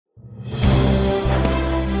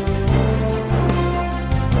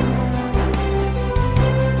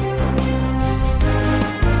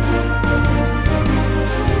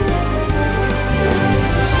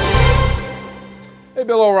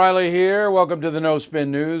Bill O'Reilly here. Welcome to the No Spin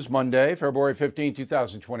News, Monday, February 15,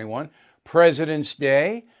 2021. President's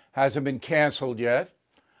Day hasn't been canceled yet.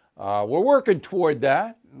 We're working toward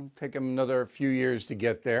that. It'll take them another few years to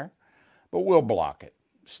get there, but we'll block it.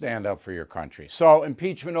 Stand up for your country. So,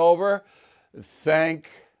 impeachment over. Thank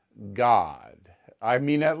God. I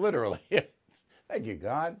mean that literally. Thank you,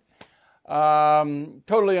 God.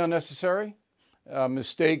 Totally unnecessary.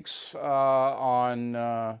 Mistakes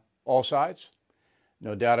on all sides.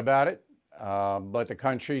 No doubt about it. But the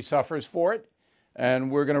country suffers for it. And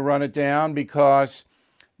we're going to run it down because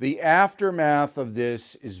the aftermath of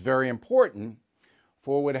this is very important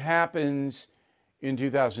for what happens in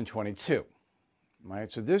 2022.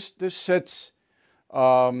 Right? So this sets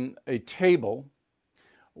a table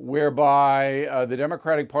whereby the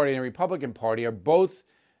Democratic Party and the Republican Party are both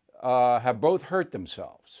have both hurt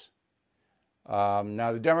themselves.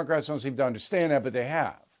 Now, the Democrats don't seem to understand that, but they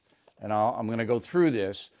have. And I'm going to go through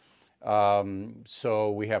this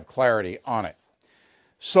so we have clarity on it.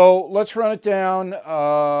 So let's run it down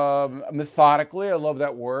methodically. I love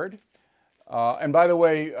that word. And by the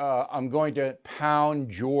way, I'm going to pound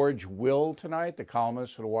George Will tonight, the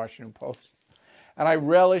columnist for the Washington Post. And I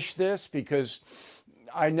relish this because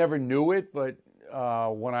I never knew it, but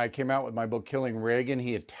when I came out with my book, Killing Reagan,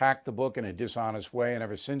 he attacked the book in a dishonest way. And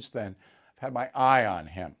ever since then, I've had my eye on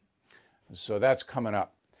him. So that's coming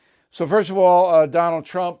up. So first of all, Donald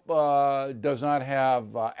Trump does not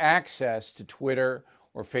have access to Twitter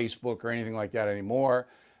or Facebook or anything like that anymore.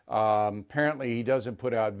 Apparently, he doesn't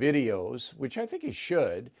put out videos, which I think he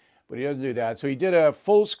should, but he doesn't do that. So he did a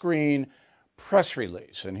full-screen press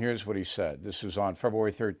release, and here's what he said. This is on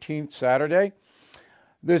February 13th, Saturday.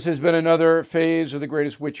 This has been another phase of the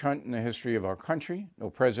greatest witch hunt in the history of our country. No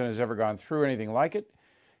president has ever gone through anything like it.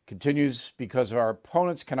 Continues because our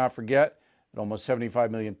opponents cannot forget that almost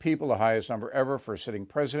 75 million people, the highest number ever for a sitting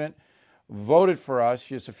president, voted for us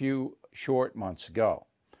just a few short months ago.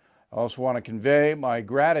 I also want to convey my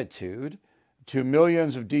gratitude to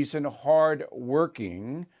millions of decent,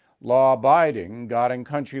 hard-working, law-abiding, God and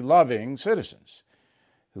country-loving citizens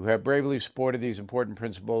who have bravely supported these important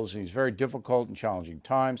principles in these very difficult and challenging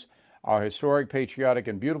times. Our historic, patriotic,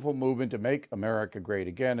 and beautiful movement to make America great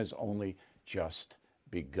again has only just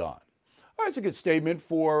begun. That's a good statement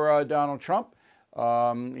for Donald Trump.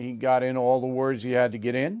 He got in all the words he had to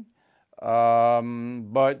get in,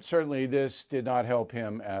 but certainly this did not help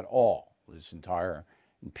him at all, this entire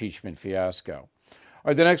impeachment fiasco. All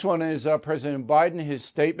right, the next one is President Biden, his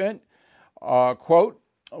statement, quote,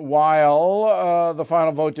 while the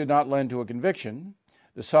final vote did not lend to a conviction,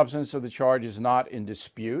 the substance of the charge is not in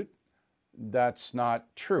dispute. That's not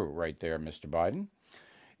true right there, Mr. Biden.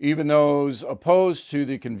 Even those opposed to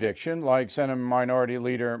the conviction, like Senate Minority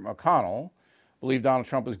Leader McConnell, believe Donald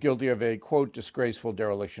Trump is guilty of a, quote, disgraceful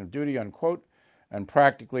dereliction of duty, unquote, and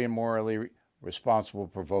practically and morally responsible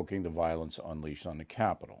for provoking the violence unleashed on the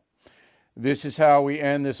Capitol. This is how we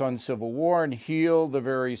end this uncivil war and heal the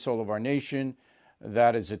very soul of our nation.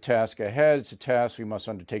 That is a task ahead. It's a task we must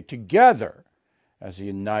undertake together as the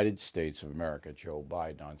United States of America. Joe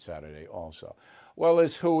Biden on Saturday also. Well,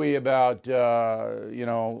 this hooey about,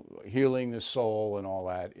 healing the soul and all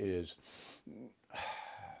that is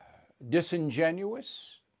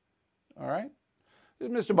disingenuous, all right?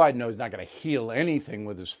 Mr. Biden knows he's not going to heal anything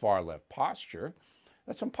with his far-left posture.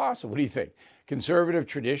 That's impossible. What do you think? Conservative,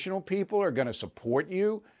 traditional people are going to support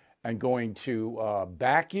you and going to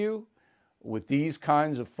back you with these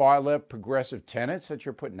kinds of far-left progressive tenets that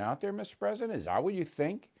you're putting out there, Mr. President? Is that what you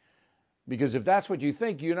think? Because if that's what you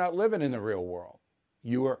think, you're not living in the real world.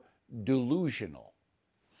 You are delusional.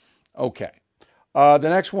 Okay. The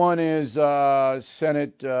next one is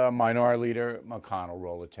Senate Minority Leader McConnell.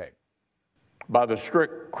 Roll the tape. By the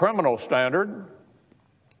strict criminal standard,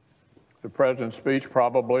 the president's speech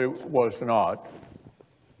probably was not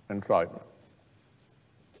incitement.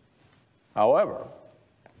 However,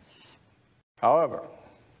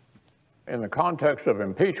 in the context of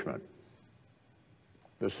impeachment,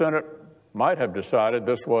 the Senate might have decided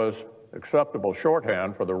this was acceptable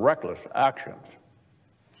shorthand for the reckless actions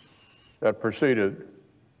that preceded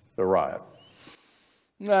the riot.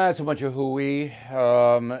 That's a bunch of hooey.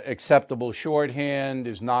 Acceptable shorthand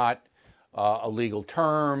is not a legal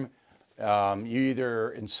term. You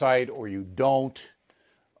either incite or you don't.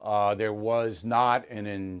 There was not an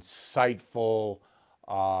insightful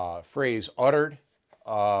phrase uttered.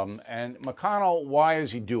 And McConnell, why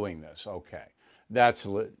is he doing this? Okay, that's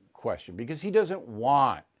a question. Because he doesn't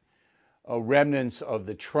want remnants of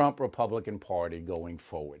the Trump Republican Party going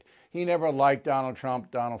forward. He never liked Donald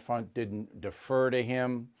Trump. Donald Trump didn't defer to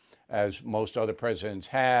him, as most other presidents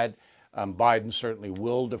had. Biden certainly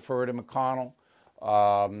will defer to McConnell.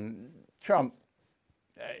 Trump,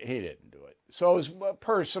 he didn't do it. So it's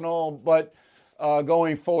personal, but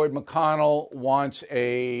going forward, McConnell wants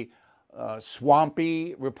a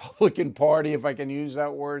swampy Republican Party, if I can use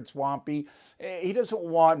that word, swampy. He doesn't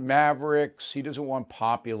want mavericks. He doesn't want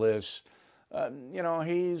populists.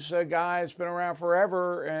 He's a guy that's been around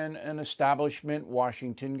forever and an establishment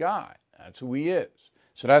Washington guy. That's who he is.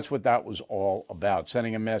 So that's what that was all about,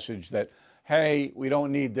 sending a message that, hey, we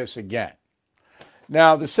don't need this again.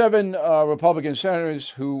 Now, the 7 Republican senators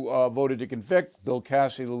who voted to convict: Bill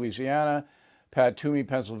Cassidy, Louisiana; Pat Toomey,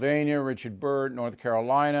 Pennsylvania; Richard Byrd, North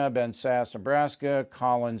Carolina; Ben Sasse, Nebraska;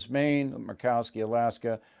 Collins, Maine; Murkowski,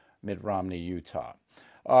 Alaska; Mitt Romney, Utah.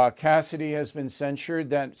 Cassidy has been censured.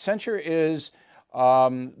 That censure is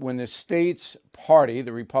when the state's party,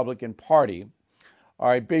 the Republican Party,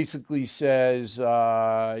 basically says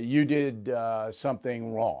you did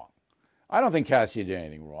something wrong. I don't think Cassidy did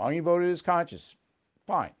anything wrong. He voted his conscience.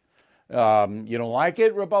 Fine. You don't like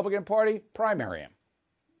it, Republican Party? Primary him.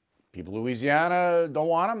 People in Louisiana don't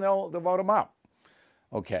want him, they'll vote him out.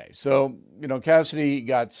 Okay, so, Cassidy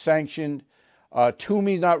got sanctioned.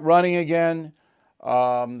 Toomey's not running again.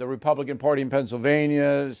 The Republican Party in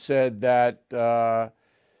Pennsylvania said that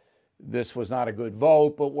this was not a good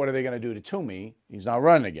vote, but what are they going to do to Toomey? He's not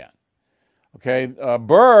running again. Okay,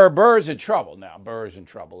 Burr's in trouble now. Burr's in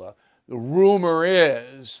trouble. The rumor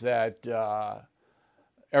is that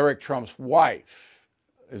Eric Trump's wife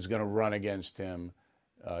is going to run against him,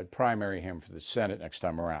 primary him for the Senate next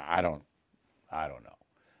time around. I don't know,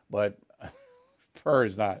 but Burr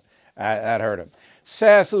is not. That hurt him.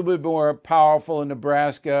 Sasse a little bit more powerful in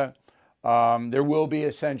Nebraska. There will be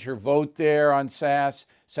a censure vote there on Sasse.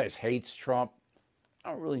 Sasse hates Trump.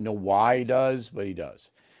 I don't really know why he does, but he does.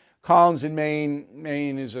 Collins in Maine.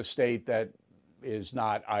 Maine is a state that is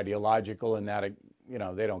not ideological and that,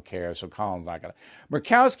 they don't care, so Collins not going to.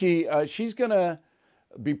 Murkowski, she's going to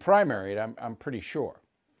be primaried, I'm pretty sure.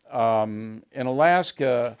 In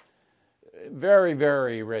Alaska, very,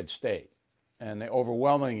 very red state. And they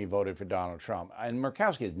overwhelmingly voted for Donald Trump. And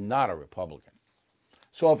Murkowski is not a Republican.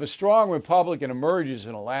 So if a strong Republican emerges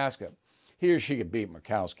in Alaska, he or she could beat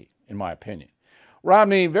Murkowski, in my opinion.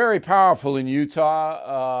 Romney, very powerful in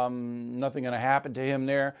Utah. Nothing going to happen to him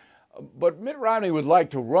there. But Mitt Romney would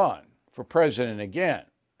like to run for president again.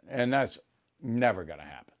 And that's never going to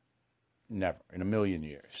happen. Never, in a million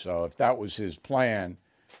years. So if that was his plan,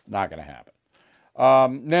 not going to happen.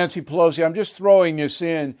 Nancy Pelosi, I'm just throwing this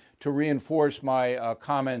in to reinforce my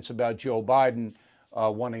comments about Joe Biden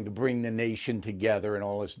wanting to bring the nation together and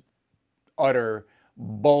all this utter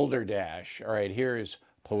balderdash. All right, here is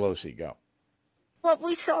Pelosi. Go. What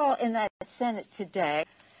we saw in that Senate today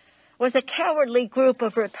was a cowardly group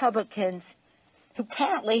of Republicans who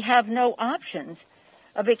apparently have no options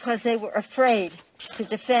because they were afraid to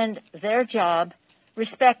defend their job,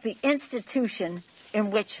 respect the institution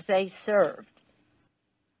in which they served.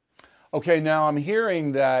 Okay, now I'm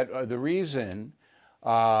hearing that the reason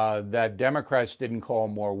that Democrats didn't call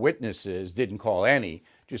more witnesses, didn't call any,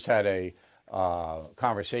 just had a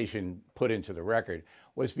conversation put into the record,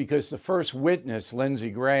 was because the first witness, Lindsey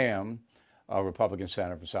Graham, a Republican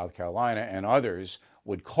senator from South Carolina, and others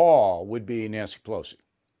would be Nancy Pelosi.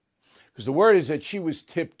 Because the word is that she was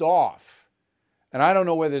tipped off. And I don't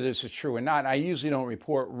know whether this is true or not. I usually don't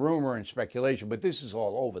report rumor and speculation, but this is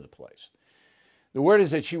all over the place. The word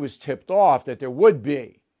is that she was tipped off that there would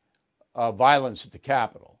be violence at the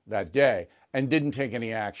Capitol that day and didn't take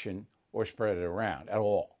any action or spread it around at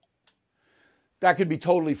all. That could be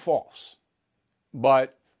totally false.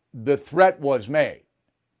 But the threat was made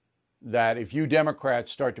that if you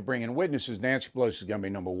Democrats start to bring in witnesses, Nancy Pelosi is going to be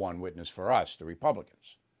number one witness for us, the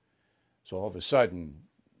Republicans. So all of a sudden,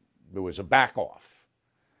 there was a back off.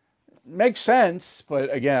 Makes sense,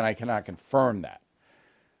 but again, I cannot confirm that.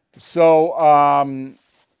 So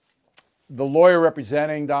the lawyer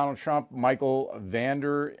representing Donald Trump, Michael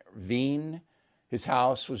Vander Veen, his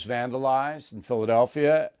house was vandalized in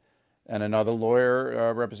Philadelphia, and another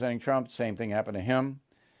lawyer representing Trump, same thing happened to him.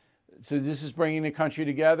 So this is bringing the country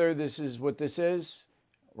together. This is what this is,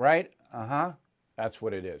 right? That's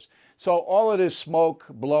what it is. So all of this smoke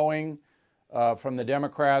blowing from the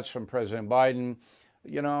Democrats, from President Biden,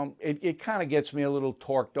 it kind of gets me a little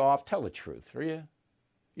torqued off. Tell the truth, will you?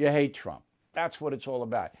 You hate Trump. That's what it's all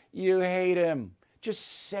about. You hate him.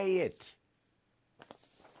 Just say it.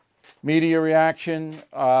 Media reaction,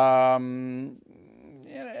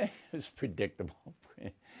 it's predictable.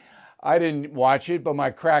 I didn't watch it, but my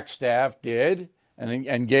crack staff did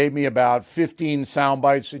and gave me about 15 sound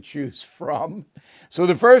bites to choose from. So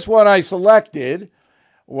the first one I selected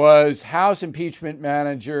was House Impeachment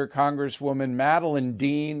Manager, Congresswoman Madeline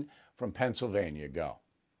Dean from Pennsylvania. Go.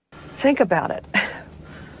 Think about it.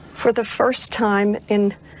 For the first time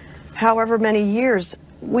in however many years,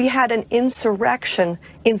 we had an insurrection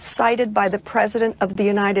incited by the President of the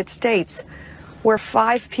United States, where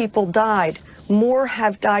 5 people died. More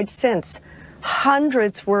have died since.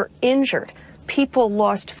 Hundreds were injured. People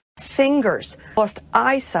lost fingers, lost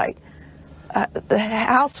eyesight. The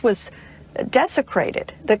House was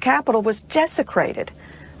desecrated. The Capitol was desecrated.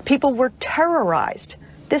 People were terrorized.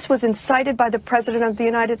 This was incited by the President of the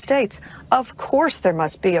United States. Of course there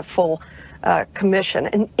must be a full commission,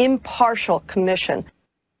 an impartial commission.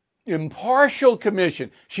 Impartial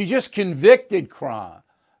commission. She just convicted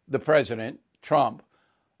the President, Trump,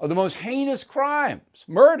 of the most heinous crimes,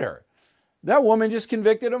 murder. That woman just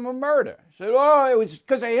convicted him of murder. She said, oh, it was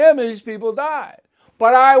because of him these people died.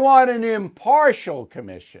 But I want an impartial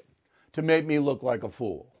commission to make me look like a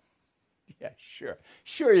fool. Yeah, sure.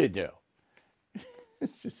 Sure you do.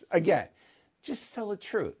 It's just, again, just tell the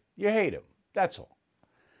truth. You hate him. That's all.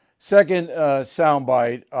 Second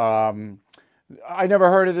soundbite. I never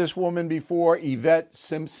heard of this woman before, Yvette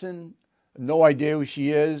Simpson. No idea who she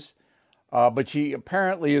is. But she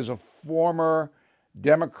apparently is a former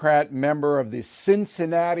Democrat member of the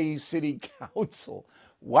Cincinnati City Council.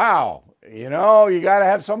 Wow. You know, you got to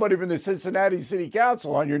have somebody from the Cincinnati City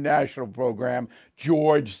Council on your national program.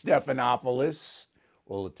 George Stephanopoulos.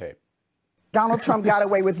 Roll the tape. Donald Trump got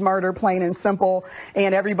away with murder, plain and simple,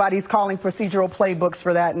 and everybody's calling procedural playbooks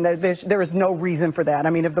for that, and there is no reason for that. I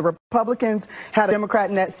mean, if the Republicans had a Democrat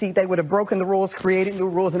in that seat, they would have broken the rules, created new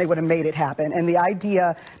rules, and they would have made it happen. And the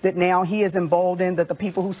idea that now he is emboldened, that the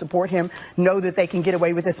people who support him know that they can get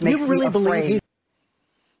away with this, makes me afraid.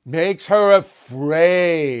 Makes her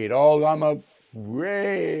afraid. Oh, I'm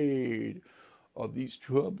afraid of these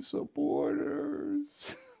Trump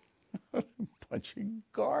supporters. Bunch of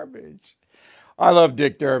garbage. I love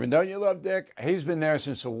Dick Durbin. Don't you love Dick? He's been there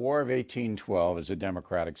since the War of 1812 as a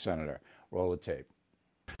Democratic senator. Roll the tape.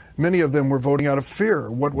 Many of them were voting out of fear.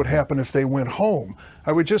 What would happen if they went home?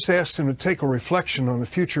 I would just ask them to take a reflection on the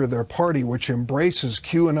future of their party, which embraces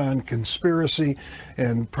QAnon conspiracy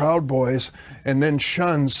and Proud Boys, and then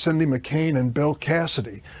shuns Cindy McCain and Bill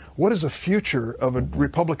Cassidy. What is the future of a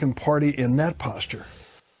Republican Party in that posture?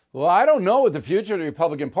 Well, I don't know what the future of the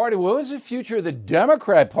Republican Party. What is the future of the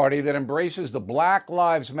Democrat Party that embraces the Black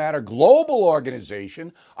Lives Matter global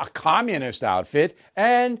organization, a communist outfit,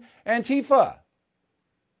 and Antifa?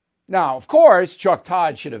 Now, of course, Chuck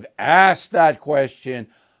Todd should have asked that question,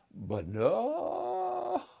 but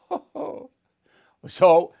no.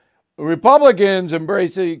 So Republicans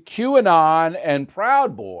embracing QAnon and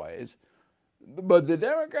Proud Boys, but the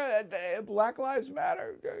Democrat, Black Lives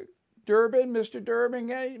Matter, Durbin, Mr. Durbin,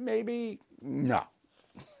 maybe? No.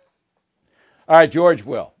 All right, George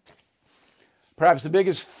Will. Perhaps the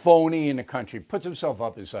biggest phony in the country, puts himself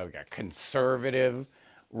up as like a conservative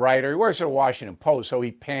writer. He works at the Washington Post, so he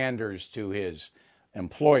panders to his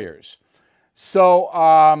employers.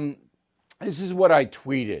 So this is what I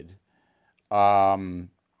tweeted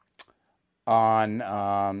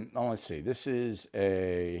let's see. This is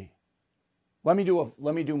let me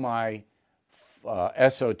do my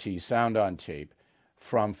SOT, sound on tape,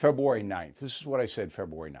 from February 9th. This is what I said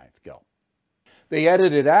February 9th. Go. They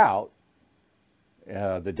edited out,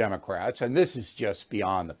 the Democrats, and this is just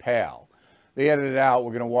beyond the pale. They edited out,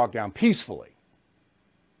 we're going to walk down peacefully.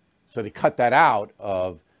 So they cut that out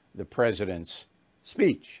of the president's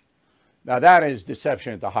speech. Now that is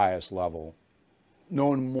deception at the highest level.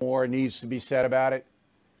 No more needs to be said about it.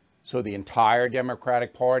 So the entire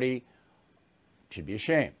Democratic Party should be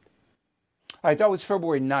ashamed. I thought it was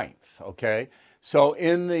February 9th, okay? So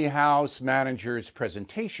in the House manager's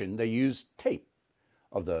presentation, they used tape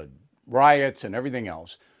of the riots and everything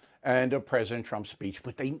else and of President Trump's speech,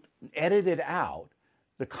 but they edited out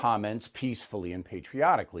the comments peacefully and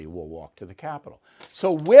patriotically, we'll walk to the Capitol.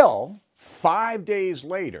 So Will, 5 days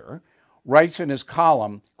later, writes in his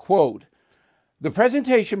column, quote, the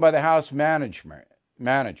presentation by the House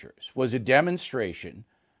managers was a demonstration,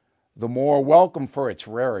 the more welcome for its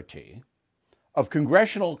rarity, of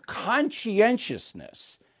congressional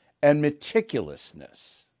conscientiousness and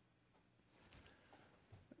meticulousness.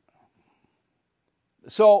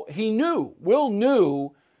 So Will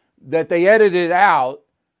knew that they edited out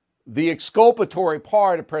the exculpatory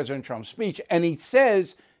part of President Trump's speech, and he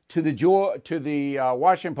says to the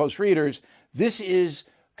Washington Post readers, this is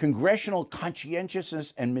congressional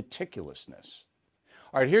conscientiousness and meticulousness.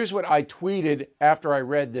 All right, here's what I tweeted after I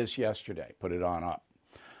read this yesterday. Put it on up.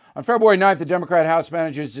 On February 9th, the Democrat House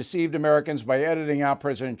managers deceived Americans by editing out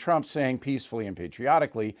President Trump saying peacefully and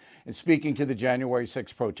patriotically and speaking to the January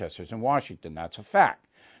 6 protesters in Washington. That's a fact.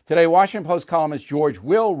 Today, Washington Post columnist George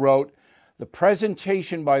Will wrote, "The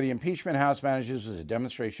presentation by the impeachment House managers was a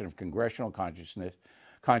demonstration of congressional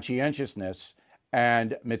conscientiousness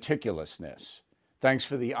and meticulousness." Thanks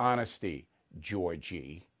for the honesty,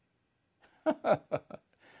 Georgie.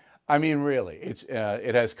 I mean, really,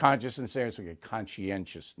 it has consciousness there, so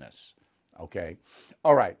conscientiousness. Okay,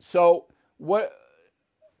 all right. So what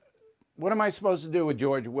am I supposed to do with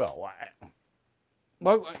George Will?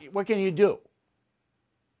 What can you do?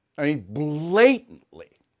 I mean,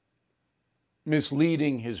 blatantly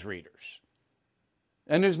misleading his readers,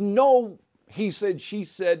 and there's no he said, she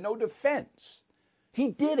said, no defense. He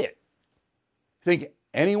did it. Think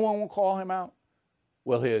anyone will call him out?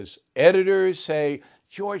 Will his editors say,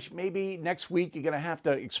 George, maybe next week you're going to have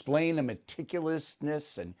to explain the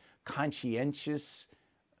meticulousness and conscientious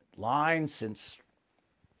line since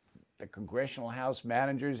the Congressional House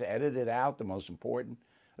managers edited out the most important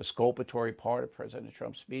exculpatory part of President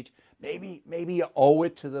Trump's speech? Maybe you owe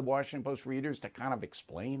it to the Washington Post readers to kind of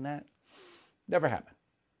explain that. Never happened.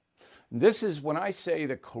 This is when I say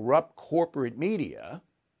the corrupt corporate media,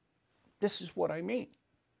 this is what I mean.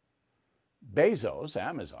 Bezos,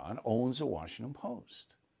 Amazon, owns the Washington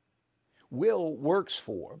Post. Will works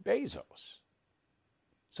for Bezos.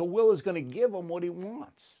 So Will is going to give him what he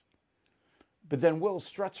wants. But then Will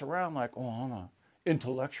struts around like, oh, I'm an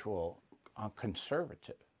intellectual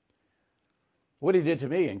conservative. What he did to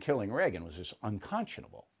me in killing Reagan was just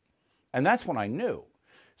unconscionable. And that's when I knew.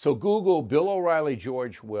 So Google Bill O'Reilly,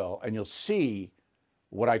 George Will, and you'll see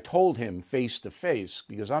what I told him face to face,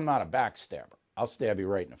 because I'm not a backstabber. I'll stab you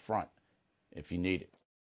right in the front if you need it.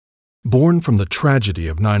 Born from the tragedy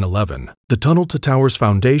of 9/11, the Tunnel to Towers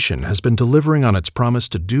Foundation has been delivering on its promise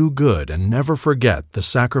to do good and never forget the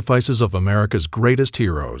sacrifices of America's greatest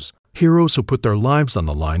heroes. Heroes who put their lives on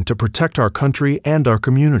the line to protect our country and our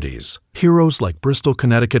communities. Heroes like Bristol,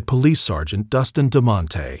 Connecticut Police Sergeant Dustin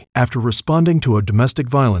DeMonte. After responding to a domestic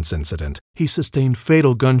violence incident, he sustained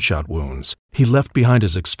fatal gunshot wounds. He left behind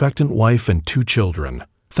his expectant wife and 2 children.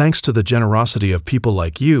 Thanks to the generosity of people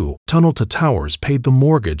like you, Tunnel to Towers paid the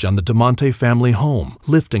mortgage on the DeMonte family home,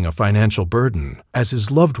 lifting a financial burden. As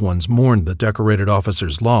his loved ones mourned the decorated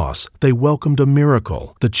officer's loss, they welcomed a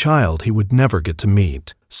miracle, the child he would never get to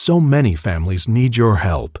meet. So many families need your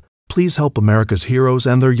help. Please help America's heroes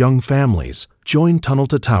and their young families. Join Tunnel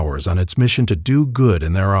to Towers on its mission to do good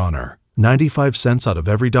in their honor. 95 cents out of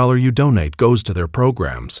every dollar you donate goes to their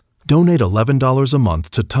programs. Donate $11 a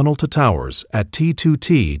month to Tunnel to Towers at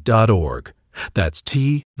T2T.org. That's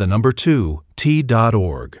T2T.org.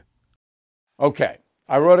 Okay,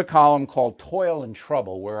 I wrote a column called Toil and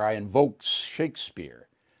Trouble where I invoked Shakespeare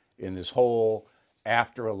in this whole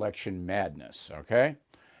after-election madness, okay?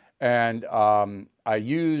 And I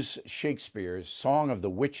use Shakespeare's Song of the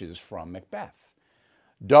Witches from Macbeth.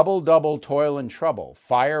 Double, double, toil and trouble,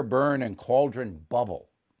 fire burn and cauldron bubble.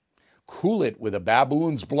 Cool it with a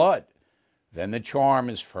baboon's blood, then the charm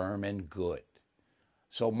is firm and good.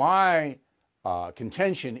 So my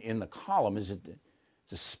contention in the column is it's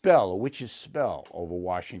a spell, a witch's spell over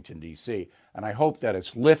Washington, D.C., and I hope that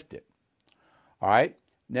it's lifted. All right?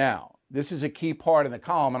 Now, this is a key part in the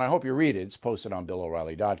column, and I hope you read it. It's posted on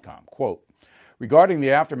BillO'Reilly.com. Quote, regarding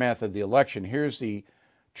the aftermath of the election, here's the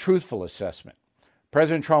truthful assessment.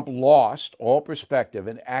 President Trump lost all perspective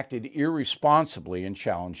and acted irresponsibly in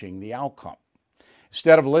challenging the outcome.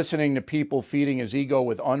 Instead of listening to people feeding his ego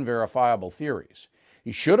with unverifiable theories,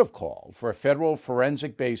 he should have called for a federal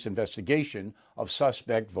forensic-based investigation of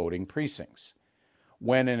suspect voting precincts.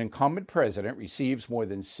 When an incumbent president receives more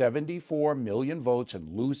than 74 million votes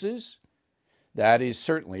and loses, that is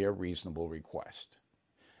certainly a reasonable request.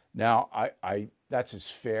 Now, that's as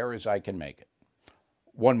fair as I can make it.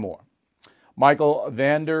 One more. Michael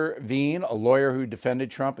Vander Veen, a lawyer who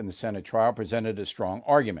defended Trump in the Senate trial, presented a strong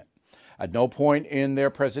argument. At no point in their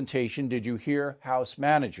presentation did you hear House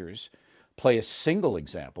managers play a single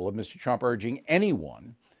example of Mr. Trump urging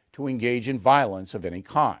anyone to engage in violence of any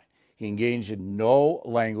kind. He engaged in no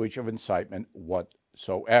language of incitement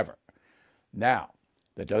whatsoever. Now,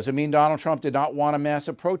 that doesn't mean Donald Trump did not want a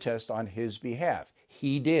massive protest on his behalf.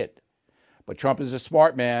 He did. But Trump is a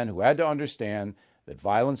smart man who had to understand that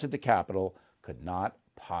violence at the Capitol could not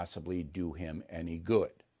possibly do him any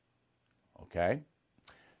good. Okay?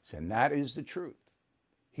 So, and that is the truth.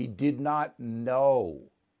 He did not know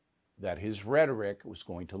that his rhetoric was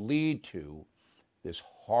going to lead to this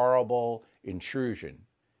horrible intrusion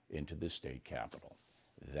into the state capitol.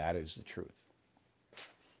 That is the truth.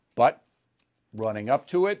 But running up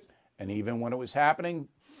to it, and even when it was happening,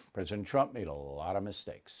 President Trump made a lot of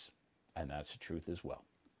mistakes. And that's the truth as well.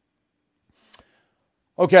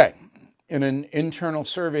 Okay, in an internal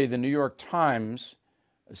survey, the New York Times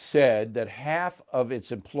said that half of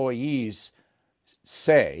its employees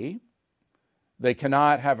say they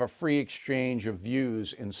cannot have a free exchange of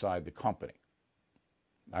views inside the company.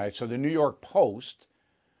 All right, so the New York Post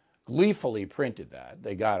gleefully printed that.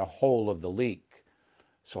 They got a hold of the leak.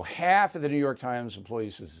 So half of the New York Times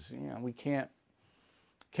employees says, we can't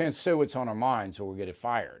say what's on our minds or we'll get it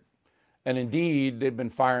fired. And indeed, they've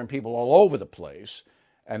been firing people all over the place.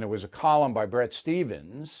 And there was a column by Bret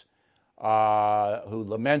Stephens who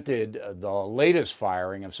lamented the latest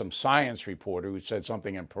firing of some science reporter who said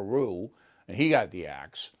something in Peru, and he got the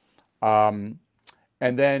axe. And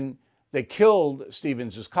then they killed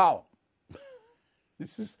Stephens' column.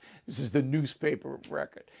 This is the newspaper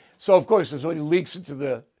record. So, of course, this when he leaks into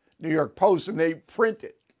the New York Post and they print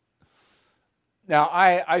it. Now,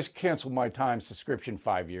 I canceled my Times subscription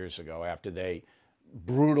 5 years ago after they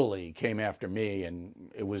brutally came after me, and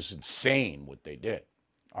it was insane what they did.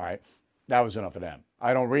 All right? That was enough of them.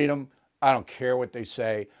 I don't read them. I don't care what they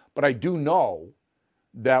say. But I do know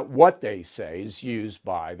that what they say is used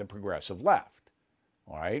by the progressive left.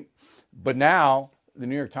 All right? But now the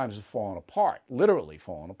New York Times has fallen apart, literally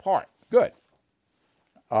fallen apart. Good.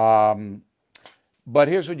 But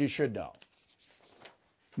here's what you should know.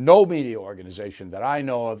 No media organization that I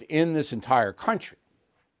know of in this entire country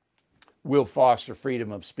will foster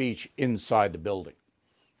freedom of speech inside the building.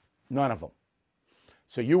 None of them.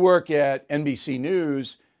 So you work at NBC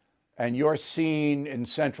News and you're seen in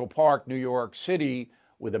Central Park, New York City,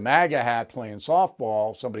 with a MAGA hat playing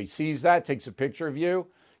softball. Somebody sees that, takes a picture of you,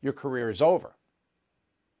 your career is over.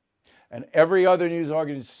 And every other news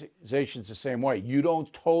organization is the same way. You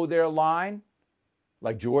don't toe their line,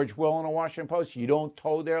 like George will in the Washington Post, you don't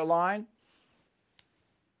toe their line,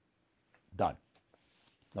 done.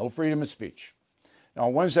 No freedom of speech. Now,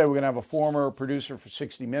 on Wednesday, we're going to have a former producer for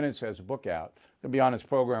 60 Minutes who has a book out. Going to be on this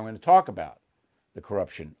program. We're going to talk about the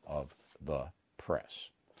corruption of the press.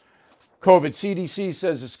 COVID. CDC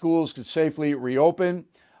says the schools could safely reopen.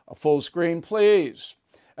 A full screen, please.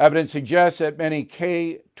 Evidence suggests that many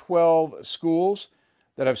K-12 schools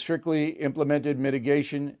that have strictly implemented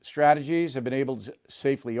mitigation strategies have been able to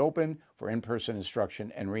safely open for in-person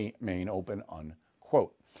instruction and remain open,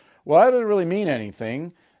 unquote. Well, that doesn't really mean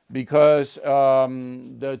anything because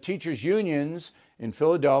the teachers' unions in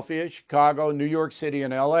Philadelphia, Chicago, New York City,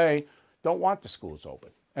 and LA don't want the schools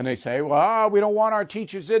open. And they say, well, we don't want our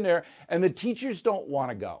teachers in there. And the teachers don't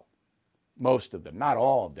want to go. Most of them, not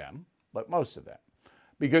all of them, but most of them.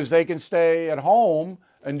 Because they can stay at home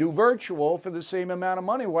and do virtual for the same amount of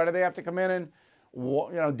money. Why do they have to come in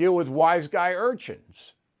and deal with wise guy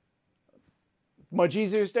urchins? Much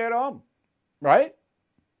easier to stay at home, right?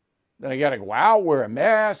 Then I got to go out, wear a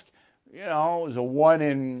mask. There's a 1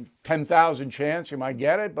 in 10,000 chance you might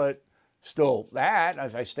get it, but still that.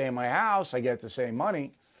 If I stay in my house, I get the same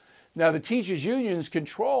money. Now, the teachers' unions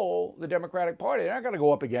control the Democratic Party. They're not going to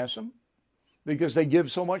go up against them because they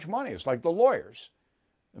give so much money. It's like the lawyers.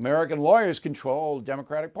 American lawyers control the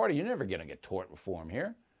Democratic Party. You're never going to get tort reform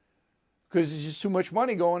here because there's just too much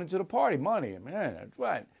money going into the party. Money, that's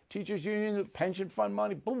right. Teachers' union, pension fund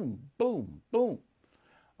money, boom, boom, boom.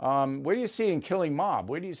 Where do you see in Killing Mob?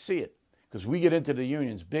 Where do you see it? Because we get into the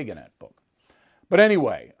unions big in that book. But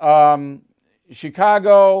anyway,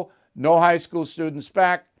 Chicago, no high school students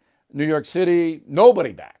back. New York City,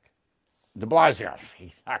 nobody back. De Blasio,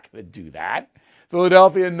 he's not going to do that.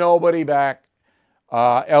 Philadelphia, nobody back.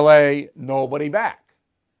 LA, nobody back.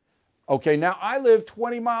 Okay, now I live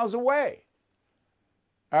 20 miles away.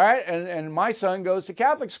 All right, and my son goes to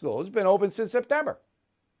Catholic school. It's been open since September.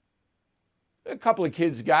 A couple of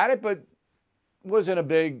kids got it, but it wasn't a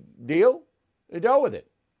big deal. They dealt with it.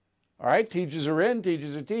 All right, teachers are in,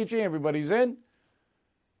 teachers are teaching, everybody's in.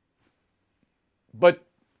 But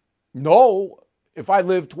no, if I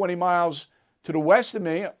live 20 miles to the west of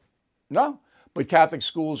me, no. But Catholic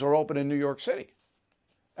schools are open in New York City.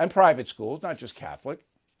 And private schools, not just Catholic.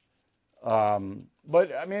 But,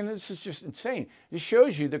 this is just insane. This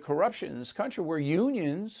shows you the corruption in this country where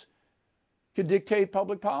unions can dictate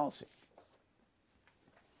public policy.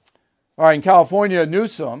 All right, in California,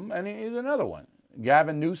 Newsom, and he's another one.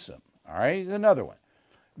 Gavin Newsom, all right, he's another one.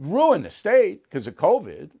 Ruined the state because of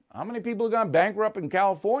COVID. How many people have gone bankrupt in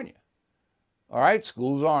California? All right,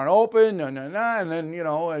 schools aren't open, and then,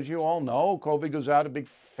 as you all know, COVID goes out to a big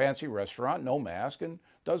fancy restaurant, no mask, and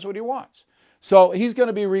does what he wants. So he's going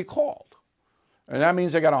to be recalled. And that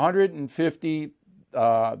means they got 150,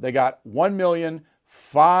 they got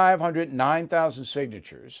 509,000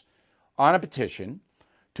 signatures on a petition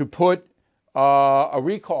to put a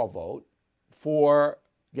recall vote for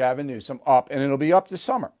Gavin Newsom up, and it'll be up this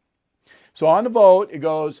summer. So on the vote, it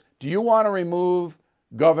goes, do you want to remove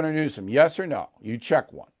Governor Newsom? Yes or no? You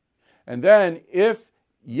check one. And then if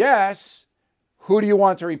yes, who do you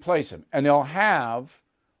want to replace him? And they'll have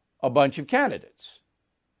a bunch of candidates,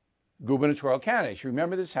 gubernatorial candidates.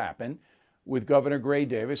 Remember this happened with Governor Gray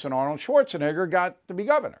Davis, and Arnold Schwarzenegger got to be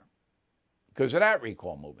governor because of that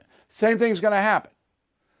recall movement. Same thing's going to happen.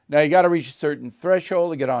 Now, you got to reach a certain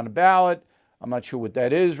threshold to get on the ballot. I'm not sure what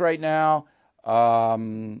that is right now,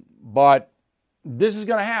 but this is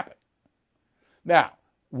going to happen. Now,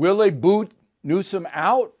 will they boot Newsom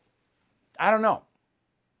out? I don't know.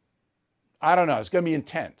 It's going to be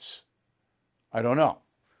intense. I don't know.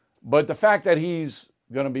 But the fact that he's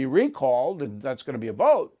going to be recalled and that's going to be a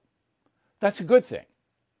vote, that's a good thing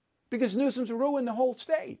because Newsom's ruined the whole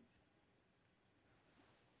state.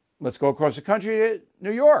 Let's go across the country to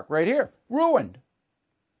New York, right here. Ruined.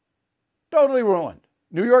 Totally ruined.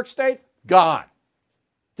 New York State, gone.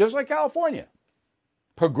 Just like California.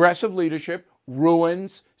 Progressive leadership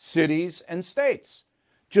ruins cities and states.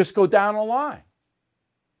 Just go down the line.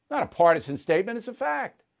 Not a partisan statement, it's a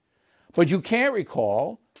fact. But you can't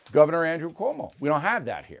recall Governor Andrew Cuomo. We don't have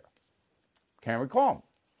that here. Can't recall him.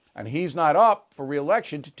 And he's not up for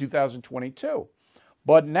re-election to 2022.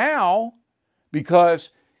 But now, because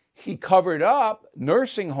he covered up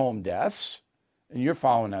nursing home deaths, and you're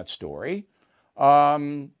following that story,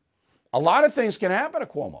 a lot of things can happen to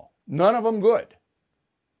Cuomo. None of them good.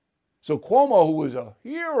 So Cuomo, who was a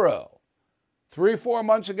hero 3-4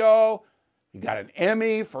 months ago, he got an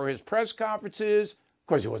Emmy for his press conferences. Of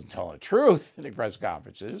course, he wasn't telling the truth in the press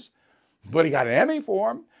conferences, but he got an Emmy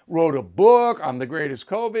for him. Wrote a book, I'm the greatest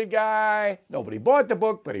COVID guy. Nobody bought the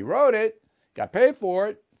book, but he wrote it, got paid for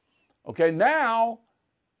it. Okay, now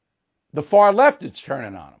the far left is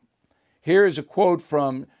turning on him. Here is a quote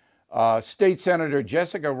from State Senator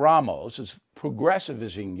Jessica Ramos, as progressive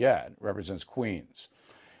as you can get, represents Queens.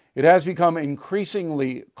 It has become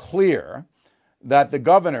increasingly clear that the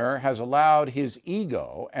governor has allowed his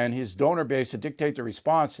ego and his donor base to dictate the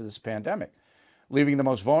response to this pandemic, leaving the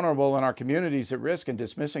most vulnerable in our communities at risk and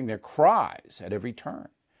dismissing their cries at every turn.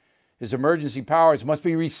 His emergency powers must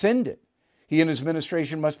be rescinded. He and his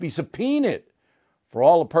administration must be subpoenaed for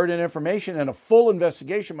all the pertinent information, and a full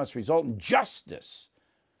investigation must result in justice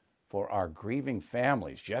for our grieving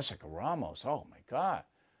families. Jessica Ramos, oh my God.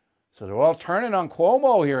 So they're all turning on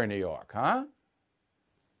Cuomo here in New York, huh?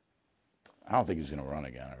 I don't think he's going to run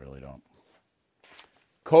again. I really don't.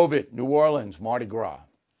 COVID, New Orleans, Mardi Gras.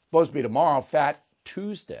 Supposed to be tomorrow, Fat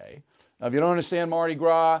Tuesday. Now, if you don't understand Mardi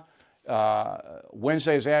Gras,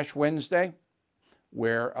 Wednesday is Ash Wednesday,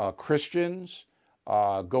 where Christians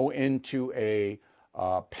go into a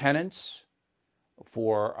penance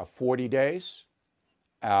for 40 days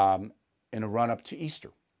in a run-up to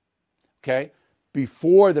Easter. Okay?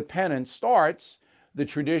 Before the penance starts, the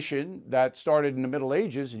tradition that started in the Middle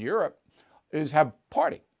Ages in Europe is have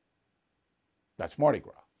party. That's Mardi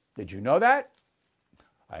Gras. Did you know that?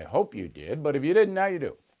 I hope you did, but if you didn't, now you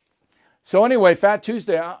do. So anyway, Fat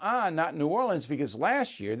Tuesday, not in New Orleans, because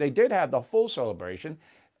last year they did have the full celebration,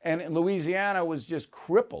 and Louisiana was just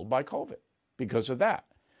crippled by COVID because of that.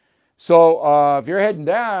 So if you're heading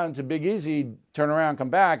down to Big Easy, turn around, come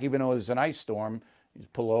back, even though there's an ice storm, you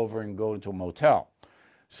pull over and go to a motel.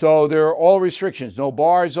 So there are all restrictions. No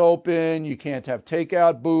bars open. You can't have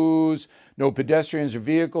takeout booze. No pedestrians or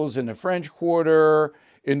vehicles in the French Quarter.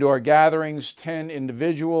 Indoor gatherings, 10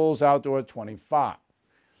 individuals. Outdoor, 25.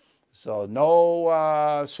 So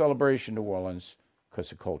no celebration in New Orleans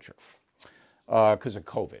because of culture, because of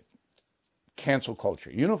COVID. Cancel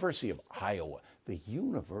culture. University of Iowa. The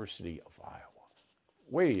University of Iowa.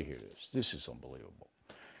 Wait till you hear this. This is unbelievable.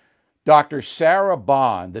 Dr. Sarah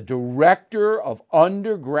Bond, the director of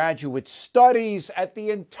undergraduate studies at the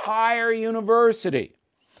entire university,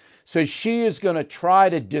 says she is going to try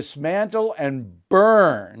to dismantle and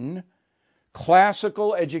burn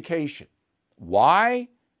classical education. Why?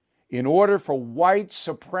 In order for white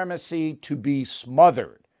supremacy to be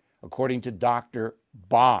smothered, according to Dr.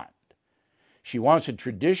 Bond. She wants a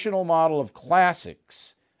traditional model of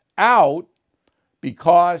classics out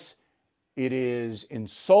because it is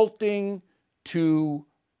insulting to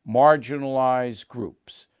marginalized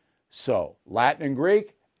groups. So, Latin and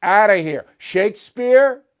Greek, out of here.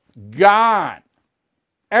 Shakespeare, gone.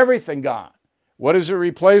 Everything gone. What is it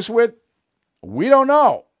replaced with? We don't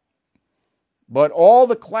know. But all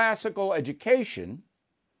the classical education,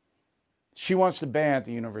 she wants to ban at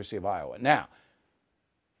the University of Iowa. Now,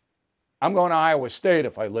 I'm going to Iowa State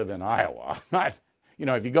if I live in Iowa. Not, you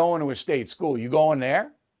know, if you go into a state school, you go in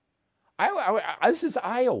there? This is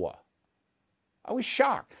Iowa. I was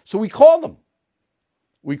shocked. So we called them.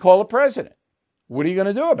 We call the president. What are you going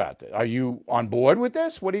to do about this? Are you on board with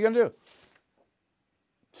this? What are you going to do?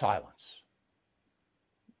 Silence.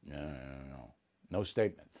 No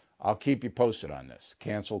statement. I'll keep you posted on this.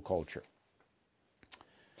 Cancel culture.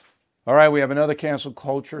 All right, we have another cancel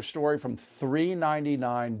culture story from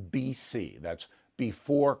 399 BC. That's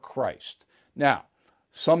before Christ. Now,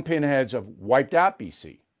 some pinheads have wiped out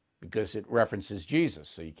BC because it references Jesus,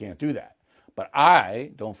 so you can't do that. But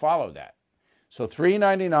I don't follow that. So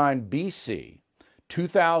 399 BC,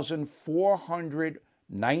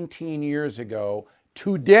 2,419 years ago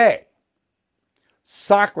today,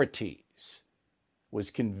 Socrates was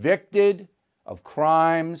convicted of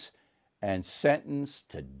crimes and sentenced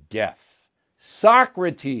to death.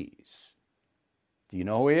 Socrates. Do you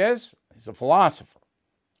know who he is? He's a philosopher.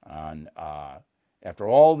 After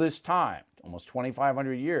all this time, almost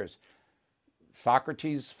 2,500 years,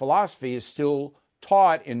 Socrates' philosophy is still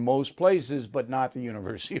taught in most places, but not the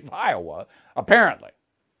University of Iowa, apparently.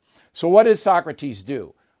 So what did Socrates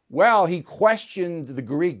do? Well, he questioned the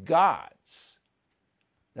Greek gods.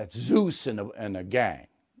 That's Zeus and a gang.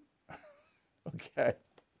 Okay.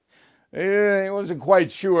 He wasn't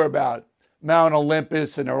quite sure about Mount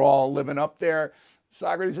Olympus and they're all living up there.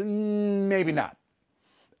 Socrates said, maybe not.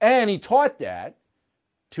 And he taught that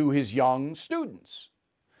to his young students.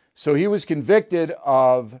 So he was convicted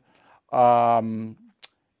of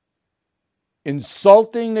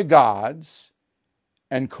insulting the gods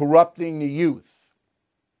and corrupting the youth.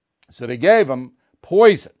 So they gave him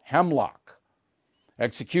poison, hemlock.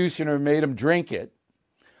 Executioner made him drink it.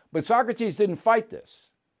 But Socrates didn't fight this.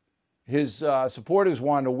 His supporters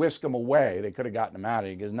wanted to whisk him away. They could have gotten him out of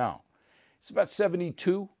it. He goes, no. He's about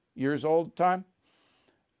 72 years old at the time.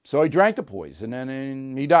 So he drank the poison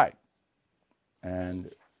and he died. And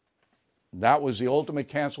that was the ultimate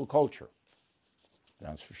cancel culture.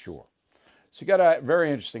 That's for sure. So you got a very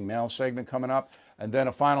interesting mail segment coming up. And then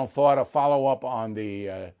a final thought, a follow-up on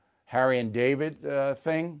the Harry and David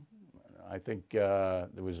thing. I think there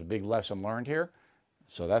was a big lesson learned here.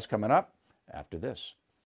 So that's coming up after this.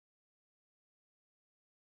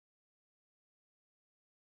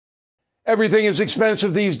 Everything is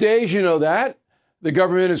expensive these days, you know that. The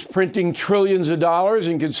government is printing trillions of dollars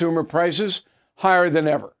and consumer prices higher than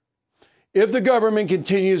ever. If the government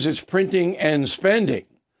continues its printing and spending,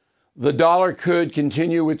 the dollar could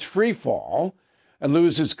continue its free fall and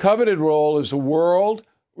lose its coveted role as the world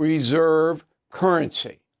reserve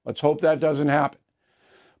currency. Let's hope that doesn't happen.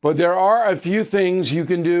 But there are a few things you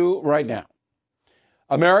can do right now.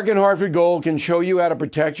 American Hartford Gold can show you how to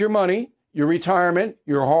protect your money, your retirement,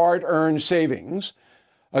 your hard-earned savings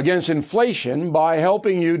against inflation by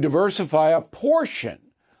helping you diversify a portion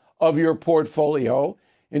of your portfolio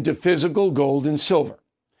into physical gold and silver.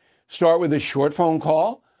 Start with a short phone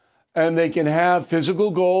call, and they can have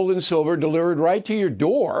physical gold and silver delivered right to your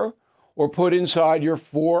door or put inside your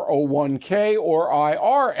 401k or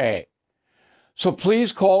IRA. So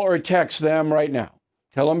please call or text them right now.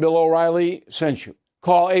 Tell them Bill O'Reilly sent you.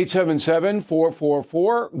 Call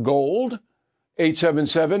 877-444-GOLD,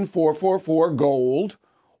 877-444-GOLD,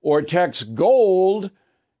 or text GOLD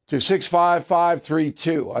to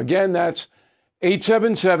 65532. Again, that's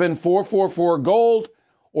 877-444-GOLD,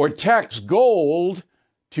 or text GOLD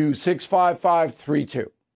to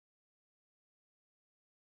 65532.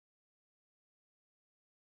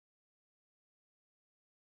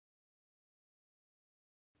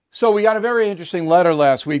 So we got a very interesting letter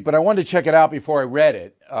last week, but I wanted to check it out before I read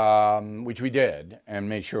it, which we did, and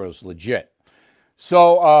made sure it was legit.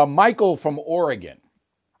 So Michael from Oregon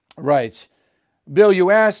writes, Bill,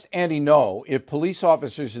 you asked Andy No if police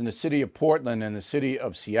officers in the city of Portland and the city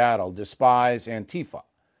of Seattle despise Antifa.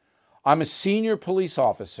 I'm a senior police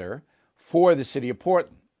officer for the city of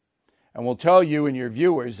Portland, and will tell you and your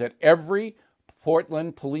viewers that every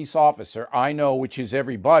Portland police officer I know, which is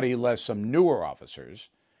everybody, less some newer officers,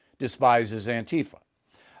 despises Antifa.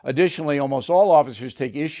 Additionally, almost all officers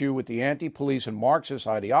take issue with the anti-police and Marxist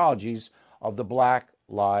ideologies of the Black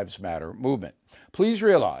Lives Matter movement. Please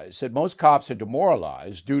realize that most cops are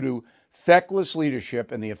demoralized due to feckless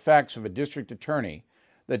leadership and the effects of a district attorney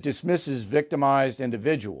that dismisses victimized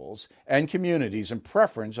individuals and communities in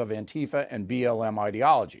preference of Antifa and BLM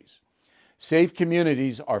ideologies. Safe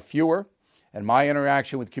communities are fewer, and my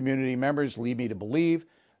interaction with community members lead me to believe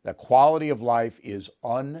that quality of life is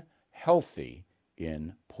unhealthy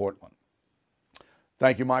in Portland.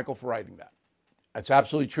 Thank you, Michael, for writing that. That's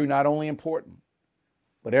absolutely true, not only in Portland,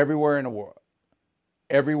 but everywhere in the world.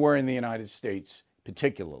 everywhere in the United States,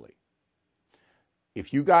 particularly.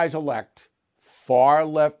 If you guys elect far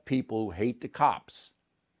left people who hate the cops,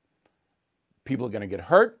 people are going to get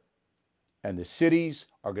hurt, and the cities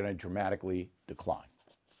are going to dramatically decline.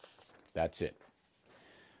 That's it.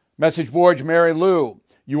 Message boards, Mary Lou.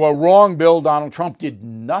 You are wrong, Bill. Donald Trump did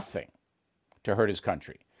nothing to hurt his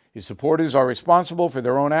country. His supporters are responsible for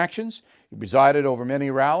their own actions. He presided over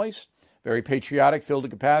many rallies, very patriotic, filled to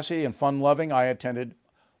capacity, and fun-loving. I attended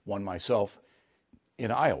one myself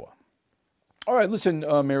in Iowa. All right, listen,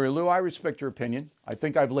 Mary Lou, I respect your opinion. I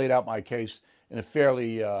think I've laid out my case in a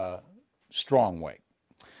fairly strong way.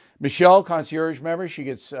 Michelle, concierge member,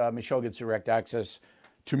 Michelle gets direct access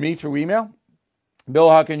to me through email. Bill,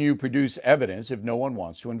 how can you produce evidence if no one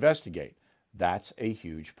wants to investigate? That's a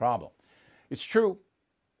huge problem. It's true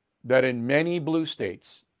that in many blue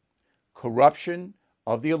states, corruption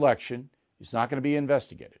of the election is not going to be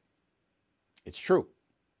investigated. It's true.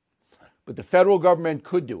 But the federal government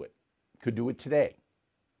could do it today.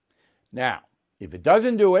 Now, if it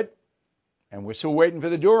doesn't do it, and we're still waiting for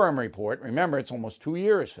the Durham report, remember, it's almost 2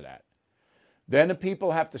 years for that, then the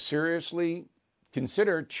people have to seriously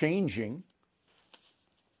consider changing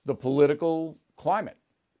the political climate,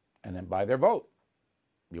 and then by their vote.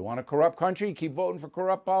 You want a corrupt country? Keep voting for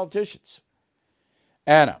corrupt politicians.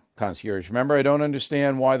 Anna, concierge member, I don't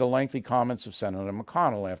understand why the lengthy comments of Senator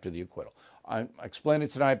McConnell after the acquittal. I explained it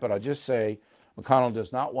tonight, but I'll just say McConnell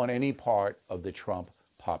does not want any part of the Trump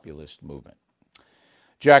populist movement.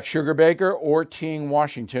 Jack Sugarbaker or Ting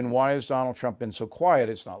Washington, why has Donald Trump been so quiet?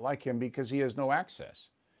 It's not like him because he has no access.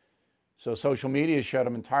 So social media shut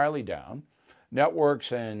him entirely down.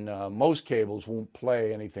 Networks and most cables won't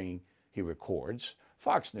play anything he records.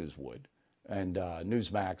 Fox News would, and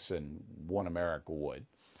Newsmax and One America would.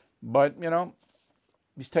 But,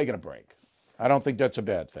 he's taking a break. I don't think that's a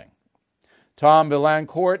bad thing. Tom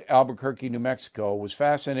Villancourt, Albuquerque, New Mexico, was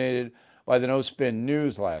fascinated by the No Spin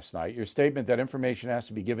News last night. Your statement that information has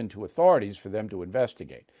to be given to authorities for them to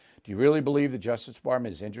investigate. Do you really believe the Justice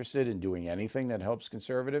Department is interested in doing anything that helps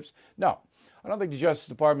conservatives? No, I don't think the Justice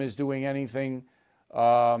Department is doing anything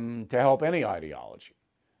to help any ideology.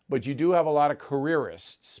 But you do have a lot of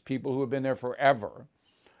careerists, people who have been there forever,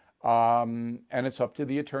 and it's up to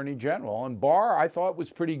the Attorney General. And Barr, I thought, was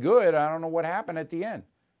pretty good. I don't know what happened at the end.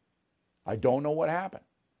 I don't know what happened.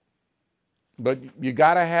 But you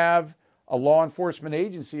got to have a law enforcement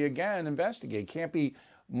agency, again, investigate. It can't be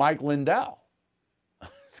Mike Lindell.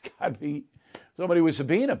 It's got to be somebody with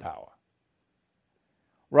subpoena power.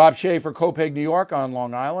 Rob Schaefer, Copeg, New York, on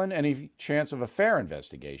Long Island. Any chance of a fair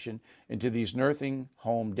investigation into these nursing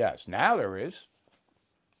home deaths? Now there is.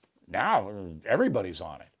 Now everybody's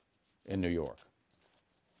on it in New York.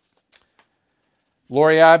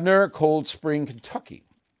 Lori Abner, Cold Spring, Kentucky.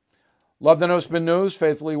 Love the No Spin News,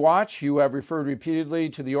 faithfully watch. You have referred repeatedly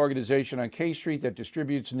to the organization on K Street that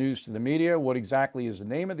distributes news to the media. What exactly is the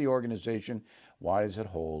name of the organization? Why does it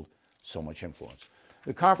hold so much influence?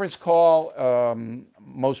 The conference call,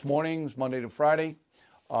 most mornings, Monday to Friday,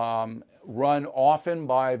 run often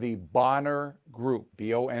by the Bonner Group,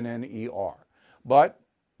 B-O-N-N-E-R, but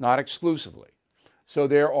not exclusively. So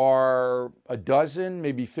there are a dozen,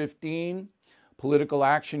 maybe 15 political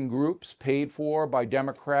action groups paid for by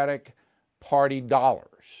Democratic Party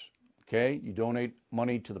dollars. Okay, you donate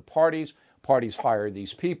money to the parties hire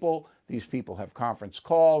these people have conference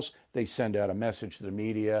calls, they send out a message to the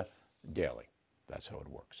media daily. That's how it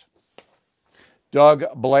works. Doug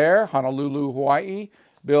Blair, Honolulu, Hawaii.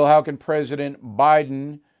 Bill, how can President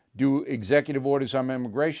Biden do executive orders on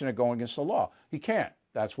immigration that go against the law? He can't.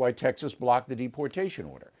 That's why Texas blocked the deportation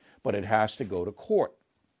order. But it has to go to court.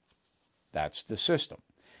 That's the system.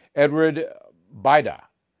 Edward Bida,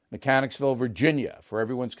 Mechanicsville, Virginia. For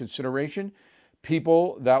everyone's consideration,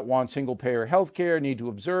 people that want single-payer health care need to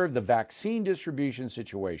observe the vaccine distribution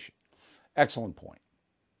situation. Excellent point.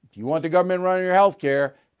 If you want the government running your health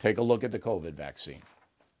care, take a look at the COVID vaccine.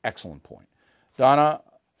 Excellent point. Donna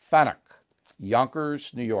Fanuck,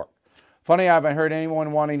 Yonkers, New York. Funny, I haven't heard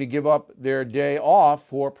anyone wanting to give up their day off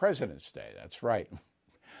for President's Day. That's right.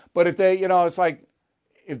 But if they, it's like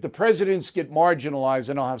if the presidents get marginalized,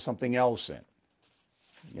 then they'll have something else in.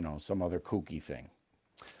 Some other kooky thing.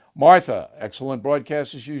 Martha, excellent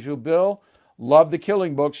broadcast as usual, Bill. Love the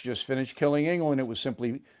Killing books. Just finished Killing England. It was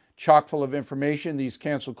simply chock full of information. These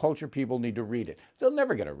cancel culture people need to read it. They'll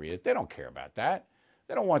never get to read it. They don't care about that.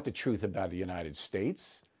 They don't want the truth about the United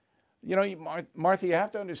States. Martha, you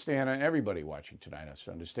have to understand, and everybody watching tonight has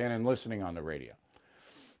to understand and listening on the radio,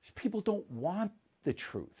 people don't want the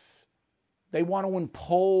truth. They want to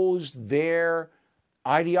impose their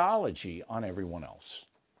ideology on everyone else.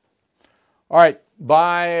 All right,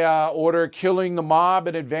 Buy order Killing the Mob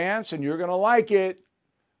in advance, and you're going to like it.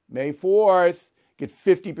 May 4th, get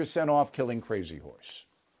 50% off Killing Crazy Horse.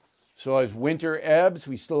 So as winter ebbs,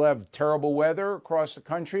 we still have terrible weather across the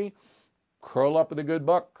country. Curl up with a good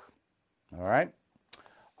book. All right?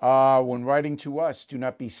 When writing to us, do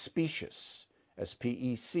not be specious.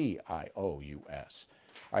 Specious. All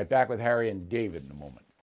right, back with Harry and David in a moment.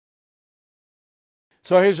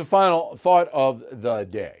 So here's the final thought of the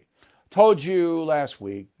day. Told you last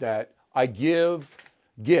week that I give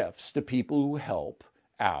gifts to people who help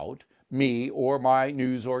out me or my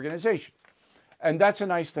news organization. And that's a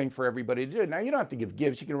nice thing for everybody to do. Now, you don't have to give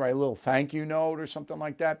gifts. You can write a little thank you note or something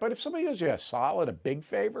like that. But if somebody does you a solid, a big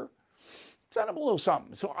favor, send them a little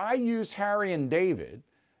something. So I used Harry and David.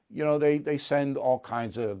 You know, they send all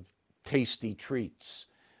kinds of tasty treats.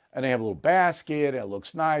 And they have a little basket. And it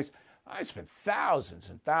looks nice. I spent thousands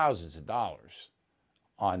and thousands of dollars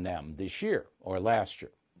on them this year or last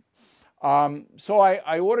year. So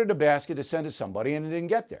I ordered a basket to send to somebody, and it didn't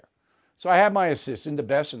get there. So I had my assistant, the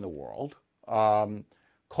best in the world,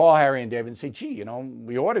 call Harry and David and say, gee, you know,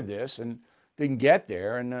 we ordered this and didn't get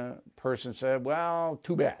there. And the person said, well,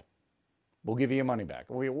 too bad. We'll give you your money back.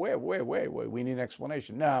 Wait, we need an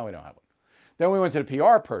explanation. No, we don't have one. Then we went to the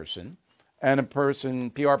PR person, and the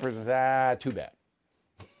PR person said, too bad.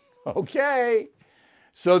 Okay.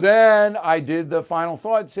 So then I did the final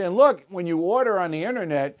thought saying, look, when you order on the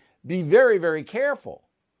internet, be very, very careful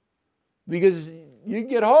because you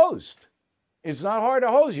get hosed. It's not hard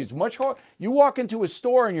to hose you. It's much hard. You walk into a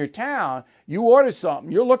store in your town, you order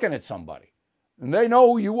something, you're looking at somebody and they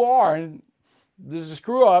know who you are. And there's a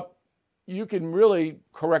screw up. You can really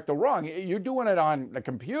correct the wrong. You're doing it on the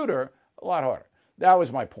computer, a lot harder. That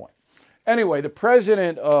was my point. Anyway, the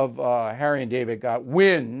president of Harry and David got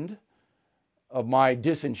wind of my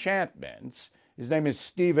disenchantments. His name is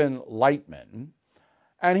Stephen Lightman,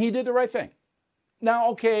 and he did the right thing. Now,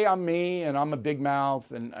 okay, I'm me, and I'm a big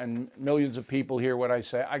mouth, and millions of people hear what I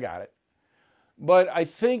say. I got it. But I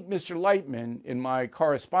think Mr. Lightman, in my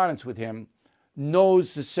correspondence with him,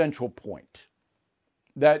 knows the central point,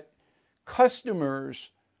 that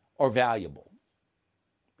customers are valuable.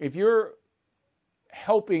 If you're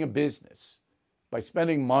helping a business by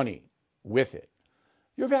spending money with it,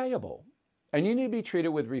 you're valuable and you need to be treated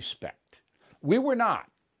with respect. We were not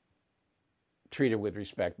treated with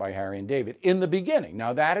respect by Harry and David in the beginning.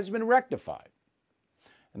 Now that has been rectified.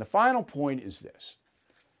 And the final point is this.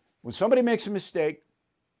 When somebody makes a mistake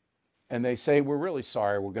and they say, we're really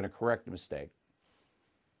sorry, we're going to correct the mistake,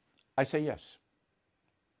 I say yes.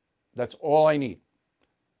 That's all I need.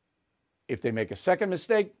 If they make a second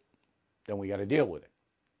mistake, then we got to deal with it.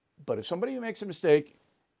 But if somebody makes a mistake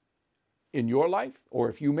in your life, or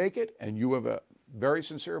if you make it and you have a very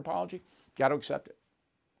sincere apology, got to accept it.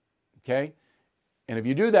 Okay? And if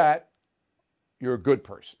you do that, you're a good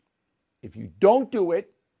person. If you don't do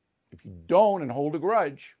it, if you don't and hold a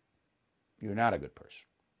grudge, you're not a good person.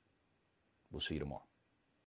 We'll see you tomorrow.